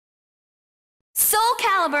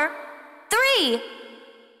SoulCalibur III!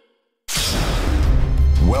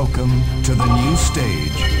 Welcome to the new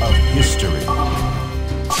stage of history.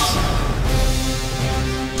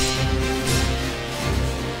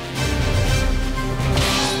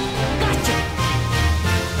 Gotcha!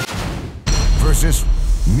 Versus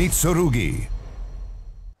Mitsurugi.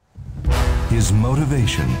 His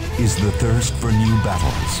motivation is the thirst for new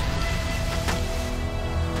battles.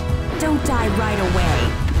 Don't die right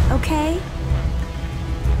away, okay?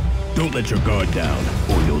 Don't let your guard down,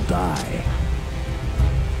 or you'll die.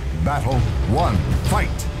 Battle 1, fight!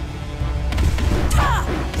 Come on!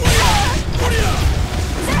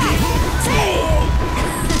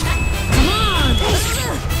 I gotcha!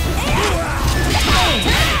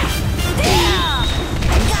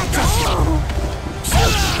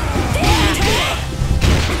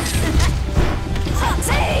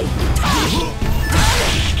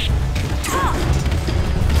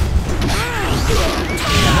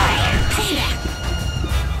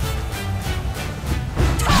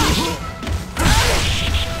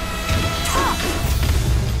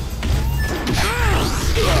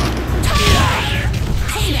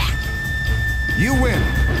 You win!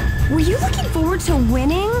 Were you looking forward to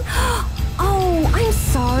winning? Oh, I'm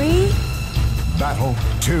sorry. Battle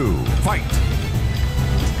 2, fight!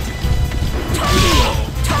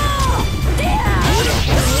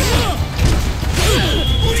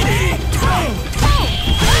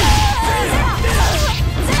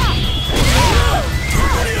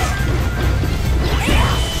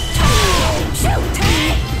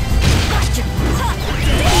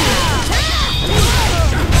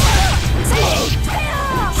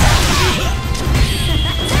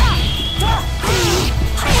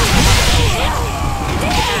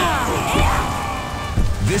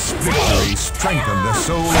 This victory strengthened the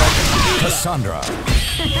soul of Cassandra.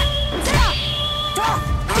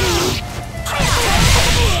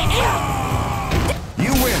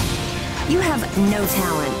 You win! You have no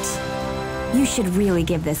talent. You should really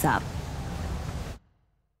give this up.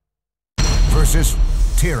 Versus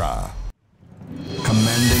Tira.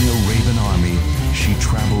 Commanding a Raven army, she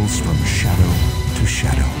travels from shadow to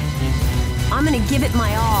shadow. I'm gonna give it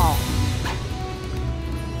my all.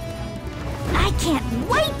 I can't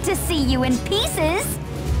wait to see you in pieces!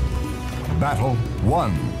 Battle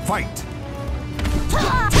 1, fight!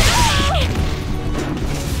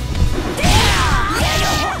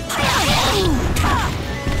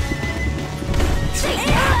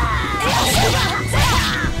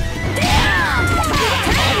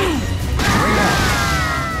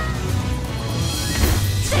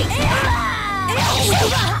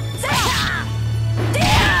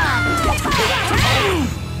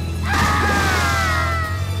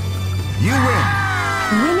 You win!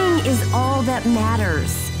 Winning is all that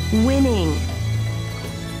matters. Winning.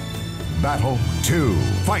 Battle 2,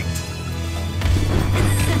 fight!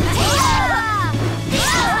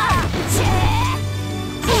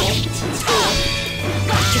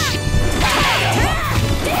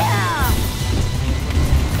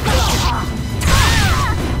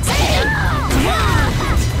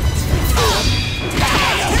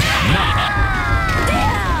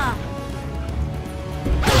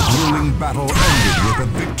 The grueling battle ended with a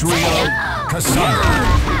victory of Cassandra.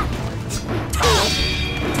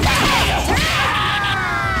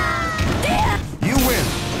 You win!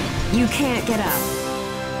 You can't get up.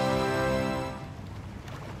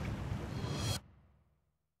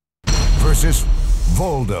 Versus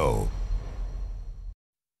Voldo.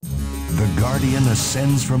 The Guardian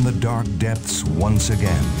ascends from the dark depths once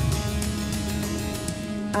again.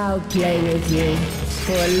 I'll play with you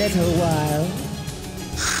for a little while.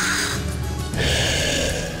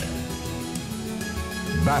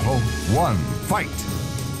 Battle 1, fight!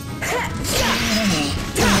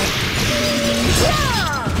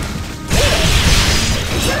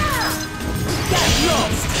 Get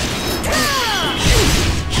lost!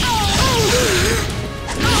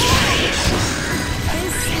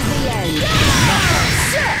 This is the end.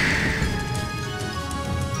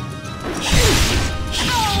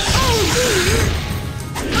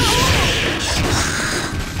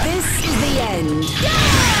 This is the end.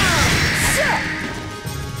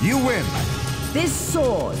 You win! This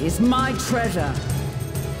sword is my treasure.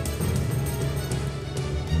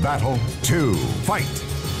 Battle 2, fight!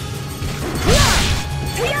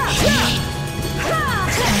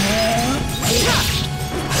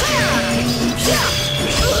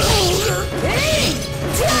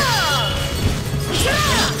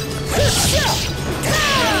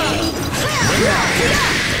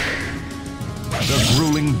 The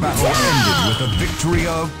grueling battle ended with a victory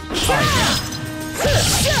of Ivan.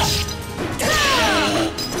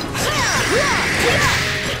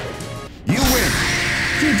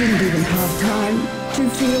 didn't even have time to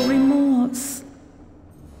feel remorse.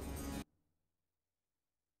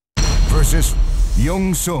 Versus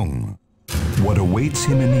Young Sung. What awaits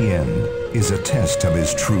him in the end is a test of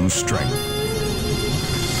his true strength.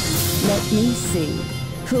 Let me see.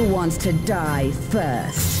 Who wants to die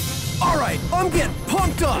first? All right, I'm getting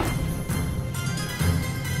pumped up.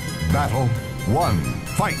 Battle 1.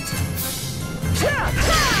 Fight!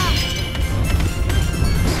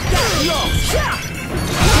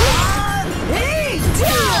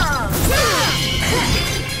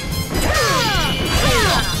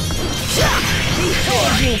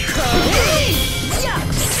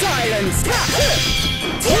 Silence!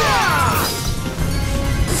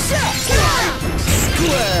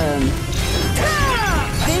 Squirm!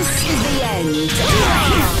 This is the end!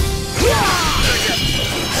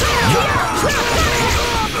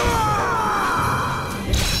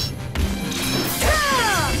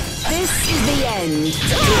 This is the end!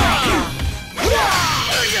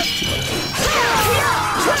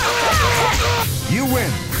 You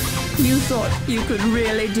win! You thought you could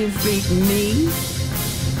really defeat me?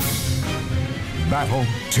 Battle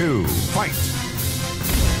 2. Fight!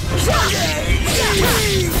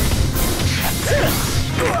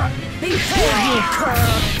 Behold you, cur!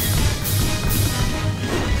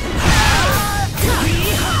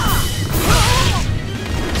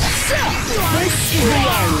 This is the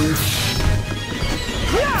end!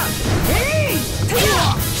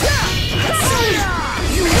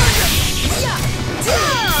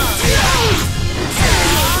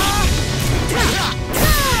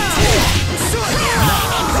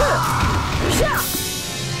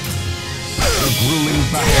 The grueling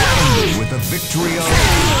battle ended with a victory of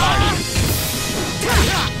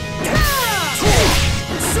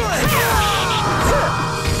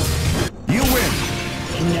You win!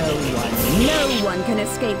 No one can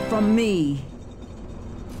escape from me.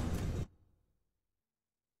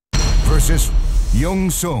 Versus Young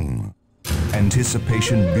Sung.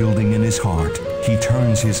 Anticipation building in his heart, he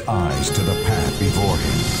turns his eyes to the path before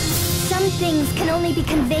him. Some things can only be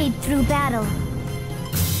conveyed through battle.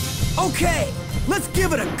 Okay, let's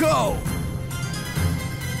give it a go.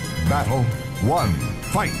 Battle 1.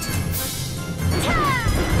 Fight!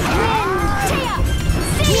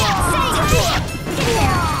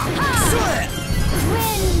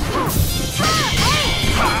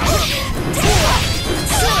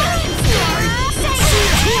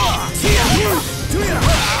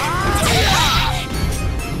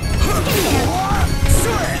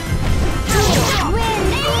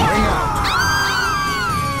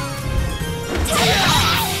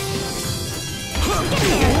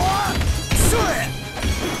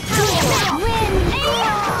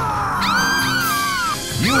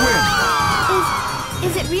 You win!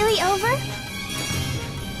 Is it really over?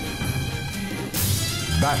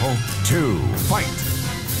 Battle 2. Fight!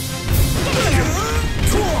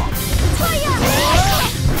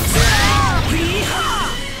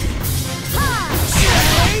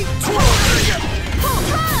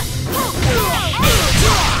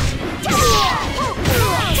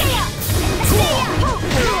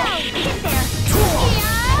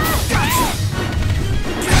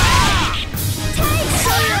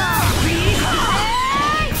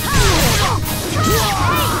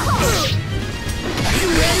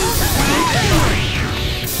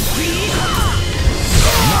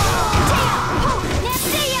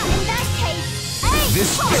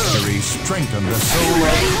 This victory strengthened the soul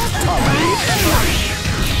of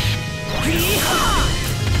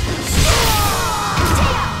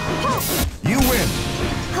You win!